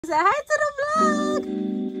Say hi to the vlog.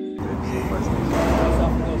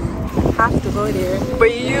 Have to go there.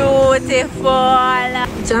 Beautiful.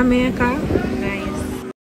 Jamaica. Nice.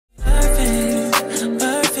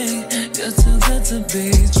 Perfect. You're too good to be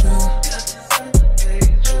true.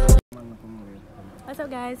 What's up,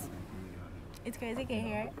 guys? It's Crazy K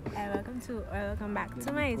here, and welcome back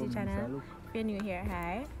to my YouTube channel. If you're new here,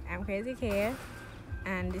 hi, I'm Crazy K,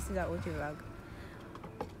 and this is our OG vlog.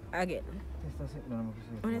 Again.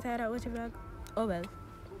 Want to try that OG vlog? Oh well,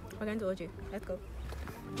 we're going to OG. Let's go.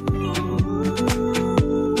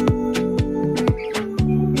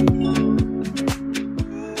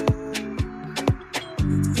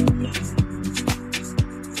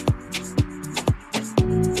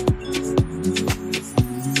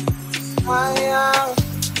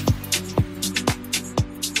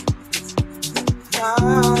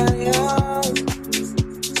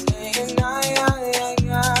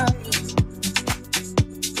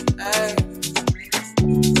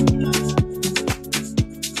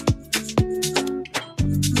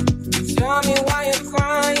 Tell me why you're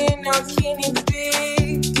crying, how can it be,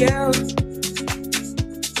 girl?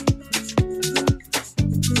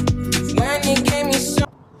 When you gave me so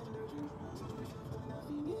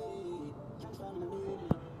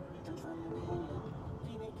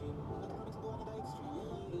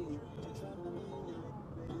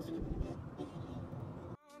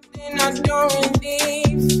I don't really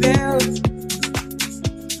feel,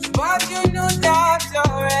 but you know that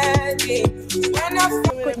already. When I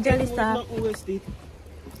quick jelly stop.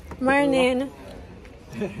 Morning.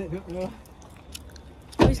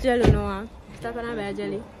 Which jelly no? Stop on a bad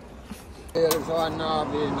jelly.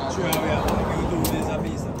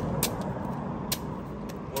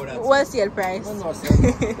 What's your price?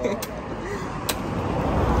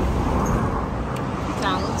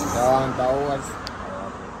 Thanks.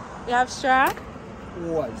 You have straw?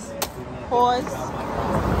 Horse.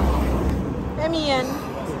 Let me in.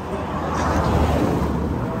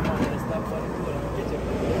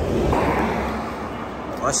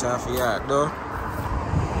 Wash off your though.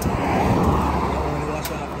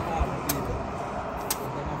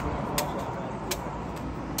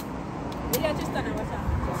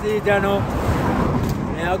 See, Jano,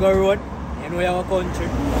 I go road, and we have a country,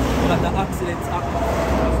 but the accidents happen.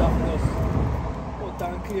 Put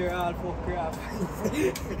and clear all for crap.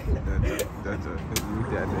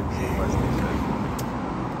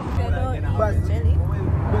 That's jelly.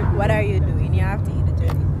 What are you doing? You have to eat the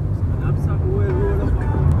jelly.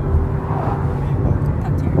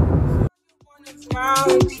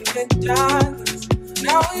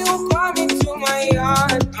 Now you come into my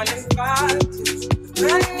yard on the path.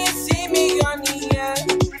 When you see me on the edge,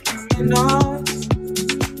 coming out.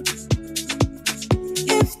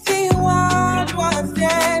 If the world was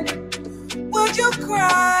dead, would you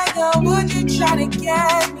cry or would you try to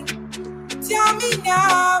get me? Tell me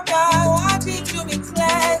now, I want me to be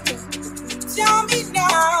clear. Tell me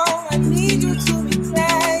now, I need you to be clear.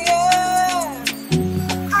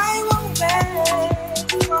 I won't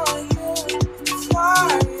wait for you, for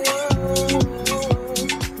you.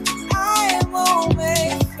 I won't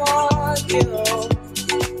wait for you.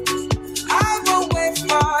 I won't wait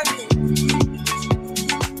for you.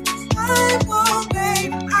 I won't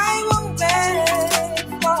wait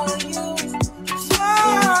for you, for you.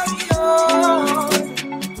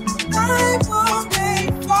 I won't wait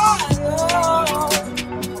for you.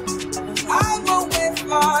 I won't wait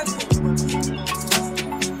for you.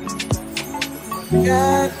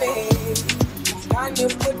 Yeah, babe. Can you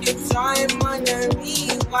put the time on the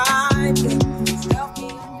rewind? Help me.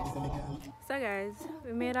 So guys,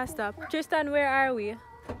 we made a stop. Tristan, where are we?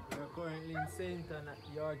 We're currently in St. Anna,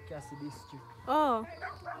 Yard Castle District. Oh.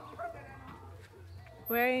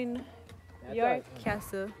 We're in York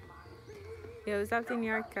Castle. Yeah, we stopped in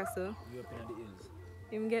York Castle. We up in the hills.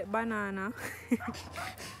 You get banana.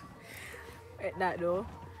 Like that though.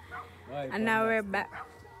 And now we're back.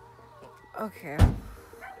 Okay.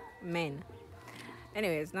 Men.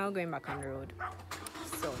 Anyways, now we're going back on the road.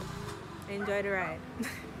 So, enjoy the ride.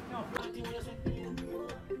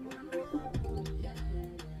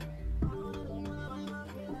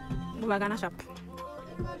 We're gonna shop.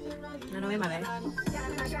 No, my life.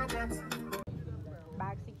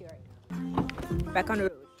 Bag secured. Back on the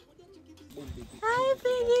road. Hi,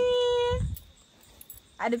 Piggy!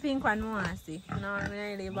 I the pink one more, I see. No, I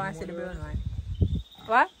really want to see the brown one.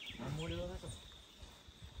 What?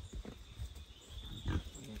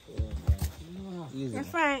 You're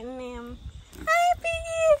frightening him. Hi,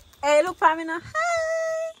 Piggy! Hey, look for me now.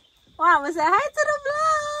 Hi! Wow, say hi to the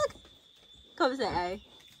vlog! Come say hi.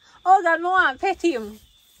 Oh God, I want to pet him.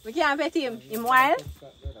 We can't pet him. Him wild?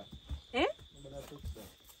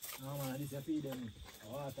 No man, this is feed them.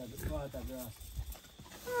 Water grass. I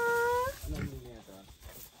don't mean that.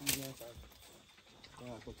 Feed them.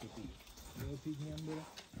 No pig name, brother.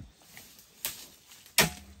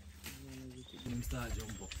 Them start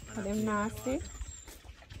jump up. Are them nasty?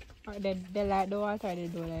 Or they like the water or they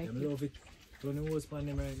don't like it? I love it. Turn the hose pan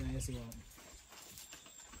them right now, you see what?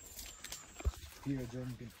 Here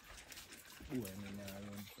jumping. Oh, I mean,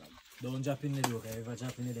 don't drop in the door, if I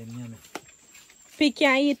drop in the door, me. Pig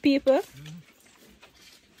can't eat people?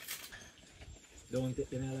 Don't take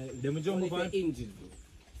them like them jump up and injured.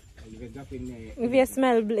 You can drop in there. If you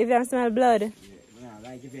smell blood. Yeah,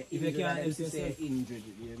 like if you can't help yourself injured,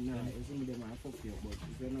 you know, some of them are fuck you, but if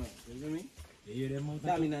you're not, you see me? You hear them out?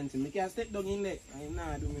 Dominant, me can't step down in there. I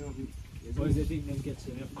nah do me nothing. What is the thing them catch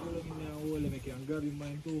them? You have to go in there and hold them, you can grab him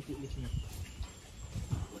by 2 foot, listen.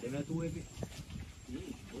 But they're not too heavy.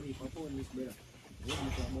 Oh, if I found this brother,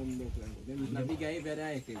 them is not bigger heavier than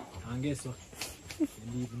I think. And guess what? You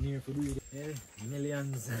leave near for do it. Yeah,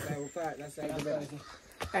 millions. That's how the better.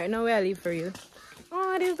 Alright, now we'll leave for you.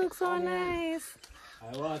 Oh, this looks so nice.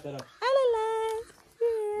 I water up. I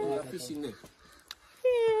like Yeah, fish in there.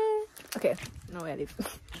 yeah. Okay, now we'll leave.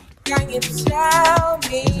 Can you tell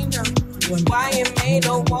me now why you made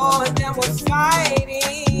a war that was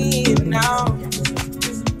fighting now?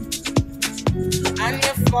 And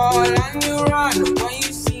you fall and you run when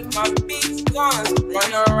you see my big guns.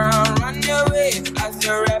 Run around, run away as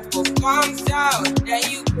the rebel comes out. Then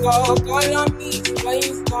you go, call on me. When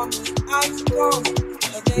you call me, I come.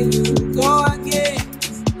 And then you go again.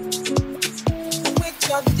 With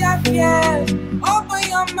your deaf ears, open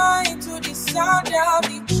your mind to the sound of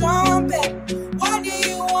the trumpet. What do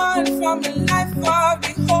you want from a life of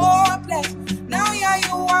the hopeless? Now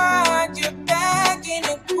you want, you're begging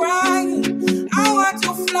and crying. I want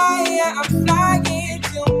to fly, yeah, I'm flying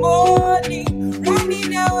till morning,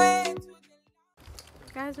 running away to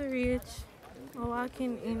the... Guys, we reached. We're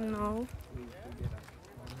walking in now.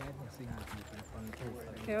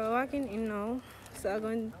 Okay, we're walking in now. So we're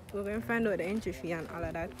going to find out the entry fee and all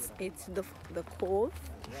of that. It's the Cove,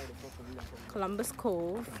 Columbus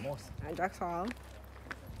Cove, and Jack's Hall.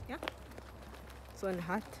 Yeah. So in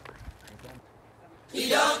hot. He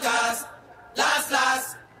don't cast,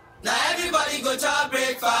 last. Now everybody go to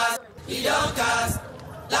breakfast. He don't cast,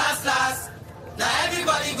 last. Now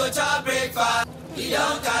everybody go to breakfast. He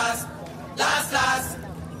don't cast, last.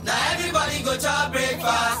 Now everybody go to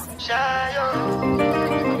breakfast. Shayo.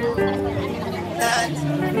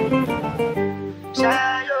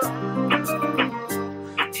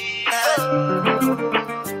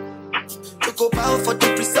 To go bow for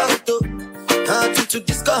the result, nothing to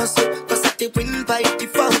discuss, cause I take win by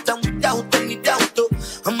default and without any doubt.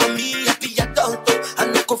 I'm a me happy adult, I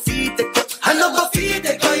no go feed the girl, I no go feed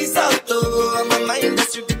the guys out. I'm a mind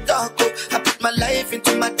that's you the talk. I put my life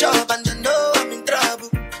into my job and I know I'm in trouble.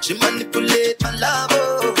 She manipulate my love.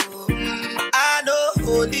 I know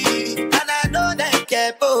holy and I know they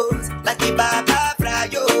care both like the Baba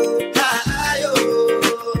Frayo.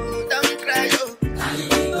 Don't cry yo.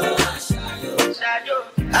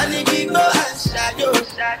 Ani bibo and shadow.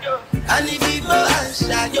 Ani bibo and shadow. Ani bibo and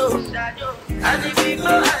shadow. Ani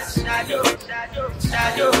bibo and shadow.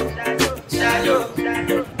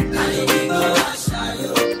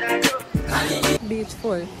 Beach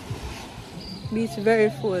full. Beach very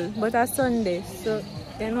full. But on Sunday, so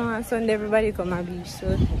you know on Sunday everybody come at beach.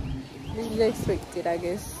 So this is expected, I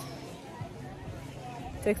guess.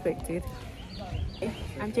 It's expected.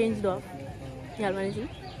 I'm changed off. Y'all wanna see?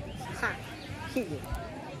 Ha.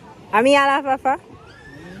 Ami ala papa?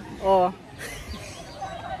 Oh.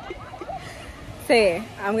 Say,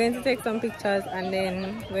 I'm going to take some pictures and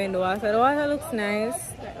then go in the water. The water looks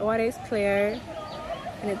nice. The water is clear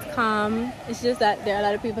and it's calm. It's just that there are a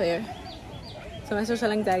lot of people here. So my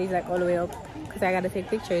social anxiety is like all the way up because I gotta take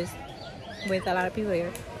pictures with a lot of people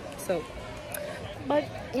here. So, but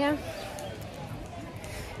yeah.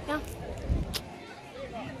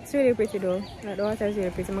 It's really pretty though. Like, the water is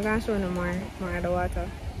really pretty. I'm gonna show you more of the water.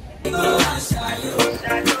 I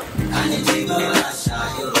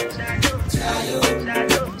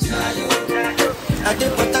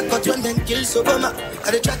did what I got when them kills Obama.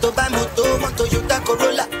 I did try to buy moto Toyota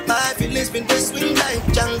Corolla. My feelings been they swing like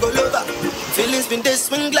Django Lover. Feelings been they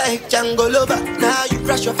swing like Django Lover. Now you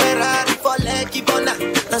crash your Ferrari for Lucky Bona.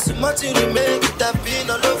 Now so much you remake it have been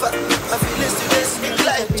all over. My feelings today swing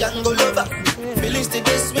like Django Lover. Feelings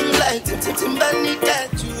today swing like Timbani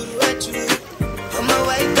at you. I'm a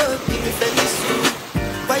white dog, give me fairly soon.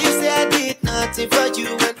 Why you say I did nothing for you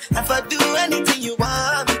and if I do anything you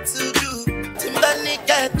want me to do? Timbani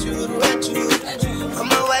at you.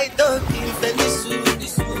 I'm a white dog, give me fairly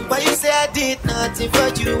soon. Why you did nothing for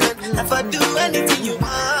you, and if I do anything you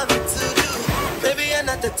want me to do, maybe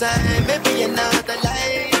another time, maybe another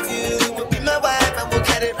life, you will be my wife and we'll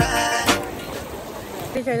get it right.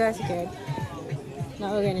 Picture that's good.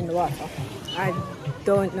 Now we're getting in the water. I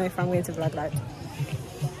don't know if I'm going to vlog that.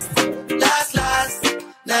 Last,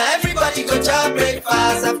 now everybody go to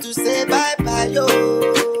breakfast. Have to say bye bye yo, to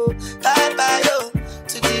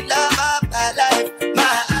the love of my life,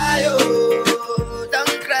 my ayo.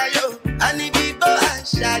 Don't cry yo, I need people and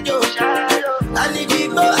shadow, I need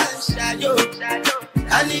people and shadow,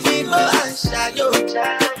 I need people and shadow,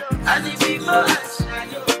 I need people and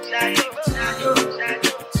shadow,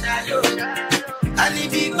 I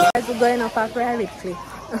need people. We're going up a private cliff.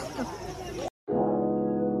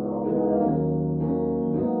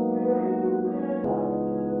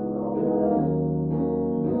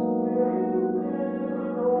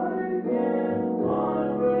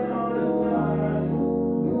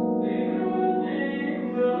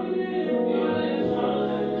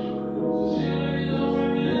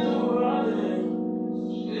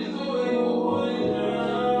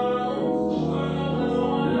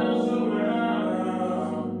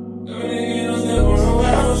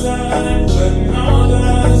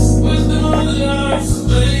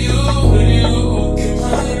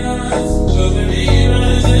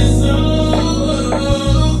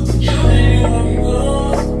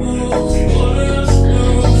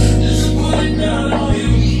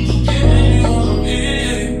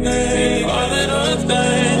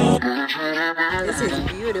 This is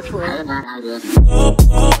beautiful.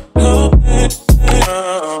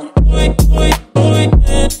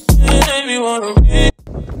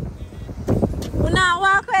 Now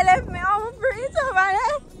walk away, left me on breeze over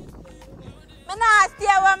there. Me not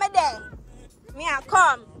stay where me there. Me a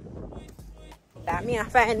come. That me a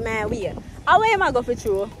find my way. How am I go for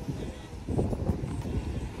through?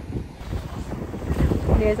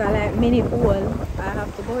 There's a like mini pool. I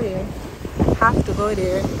have to go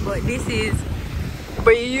there. But this is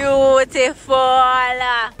beautiful.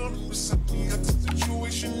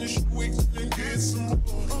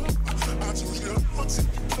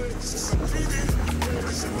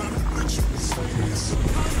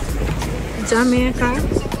 Jamaica.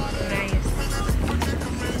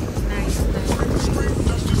 Nice.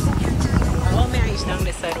 Oh, may I reach down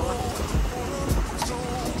this side?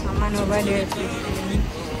 I'm man over there.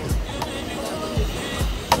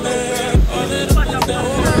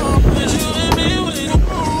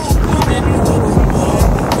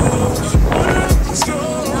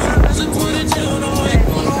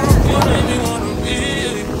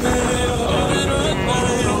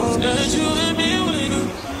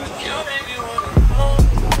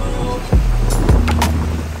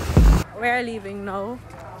 We're leaving now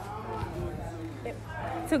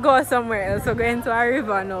to go somewhere else. We're going to a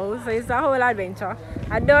river now, so it's a whole adventure.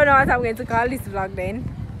 I don't know what I'm going to call this vlog then.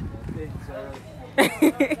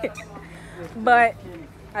 But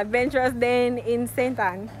adventurous then in St.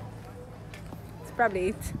 Anne. It's probably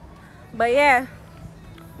it. But yeah,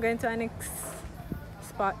 I'm going to our next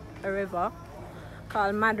spot, a river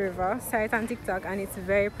called Mad River. Saw it on TikTok and it's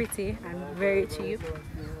very pretty and very cheap.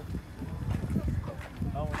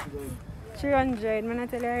 300, man, I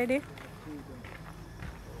tell you already.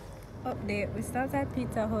 Update, we stopped at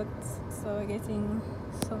Pizza Hut, so we're getting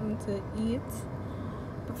something to eat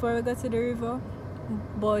before we go to the river.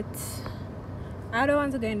 But I don't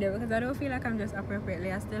want to go in there because I don't feel like I'm just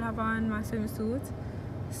appropriately. I still have on my swimsuit,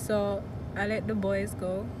 so I let the boys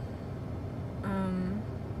go.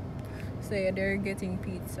 So yeah, they're getting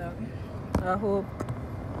pizza. I hope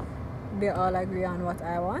they all agree on what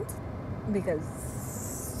I want, because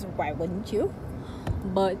why wouldn't you?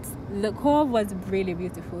 But the cove was really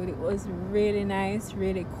beautiful. It was really nice,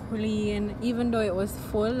 really clean, even though it was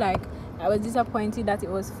full. Like, I was disappointed that it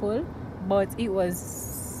was full, but it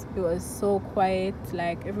was so quiet.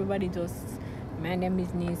 Like, everybody just mind their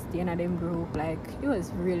business, staying at them group. Like, it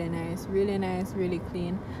was really nice, really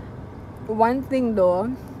clean. One thing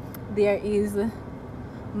though, there is, I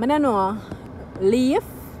don't know, leaf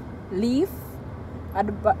at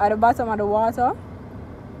the bottom of the water.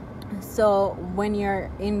 So when you're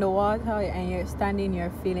in the water and you're standing, you're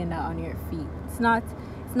feeling that on your feet. It's not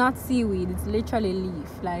seaweed, it's literally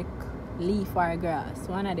leaf, like leaf or grass,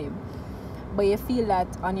 one of them. But you feel that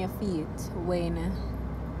on your feet when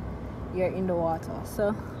you're in the water.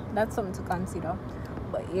 So that's something to consider.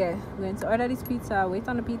 But yeah, we're going to order this pizza, wait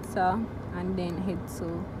on the pizza, and then head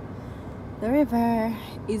to the river.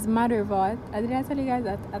 Is Mad River. Did I tell you guys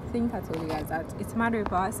that? I think I told you guys that it's Mad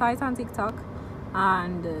River. I saw it on TikTok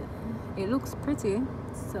and it looks pretty,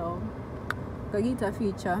 so go get a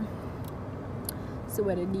feature. see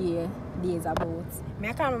what the day is about.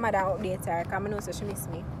 I call my mother update her because I know so she miss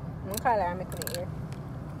me. I'm call her and I couldn't hear.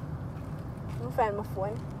 I'm find my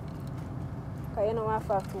phone. Because you know I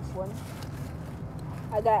have 2 phones.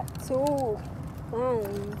 I got 2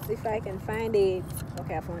 phones if I can find it.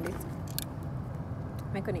 Okay, I found it.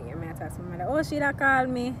 I couldn't hear me. I talked to my mother. Oh, she that called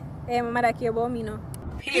me. Hey, my mother care about me now.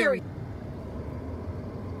 Period.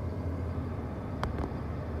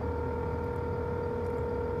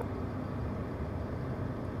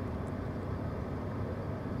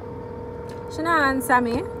 She not answer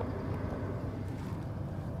me.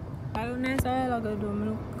 I look nice all I go do. I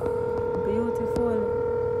look beautiful.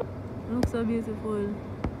 I look so beautiful.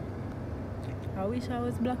 I wish I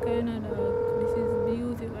was blacker, you know, dog. This is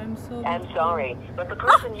beautiful. I'm so beautiful. I'm sorry, but the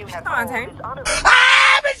person you have called is unavailable.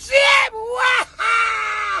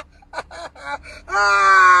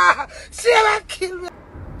 See what kill me.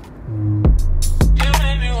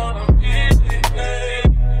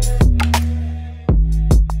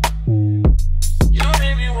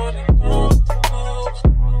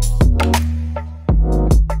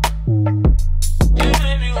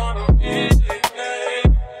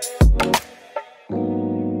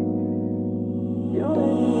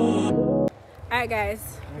 Alright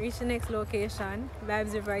guys, reached the next location,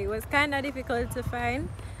 Vibes River. It was kind of difficult to find,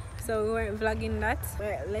 so we weren't vlogging that.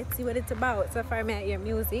 But let's see what it's about. So far, I hear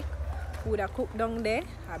music, food I cook down there,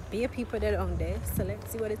 I bear people there down there. So let's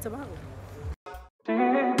see what it's about. I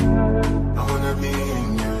wanna be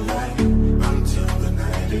in your life until the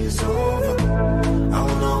night is over. I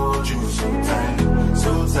wanna hold you so tight,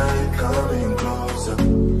 coming closer.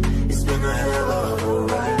 It's been a hell of a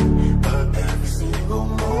ride, but every single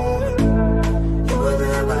moment you were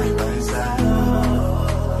there by my side.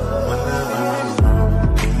 Whenever I'm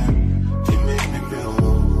broken, you make me feel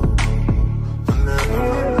low. Whenever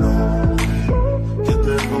I'm lonely, you're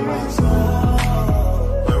there for my soul.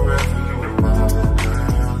 Wherever you are,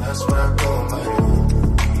 girl, that's where I call my home.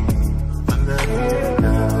 Whenever you're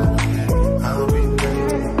down, I'll be there.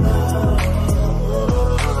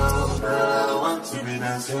 Girl, I want to be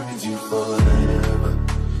dancing with you forever.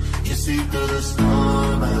 You see through the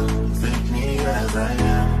storm, take me as I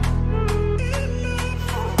am.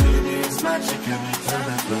 Baby, it's magic every time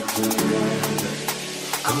I look together.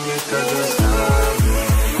 I'm here cause I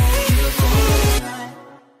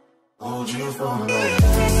hold you for life.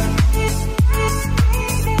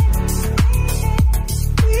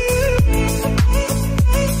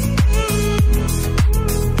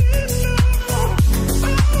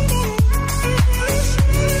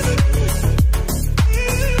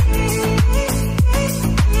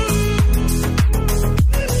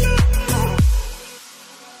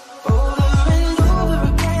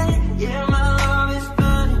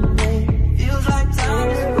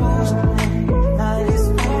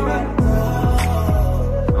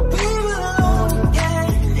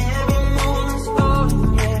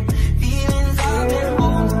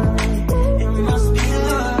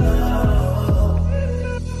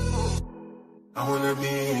 I wanna be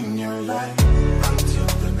in your life until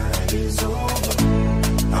the night is over.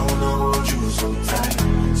 I wanna hold you so tight,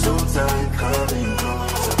 coming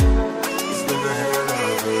closer. It's been a hell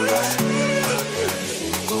of a ride, but every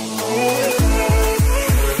single moment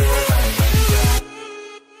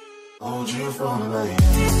hold you for life.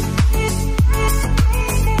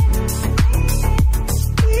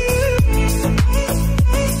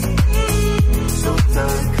 So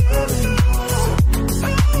tight, coming closer.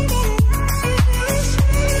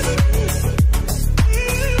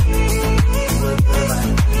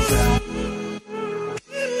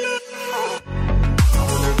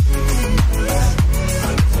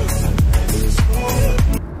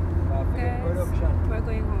 We're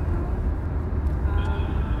going home now.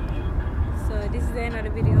 So this is the end of the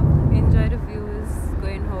video. Enjoy the views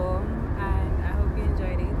going home, and I hope you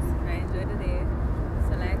enjoyed it. I enjoyed the day.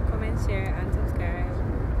 So like, comment, share, and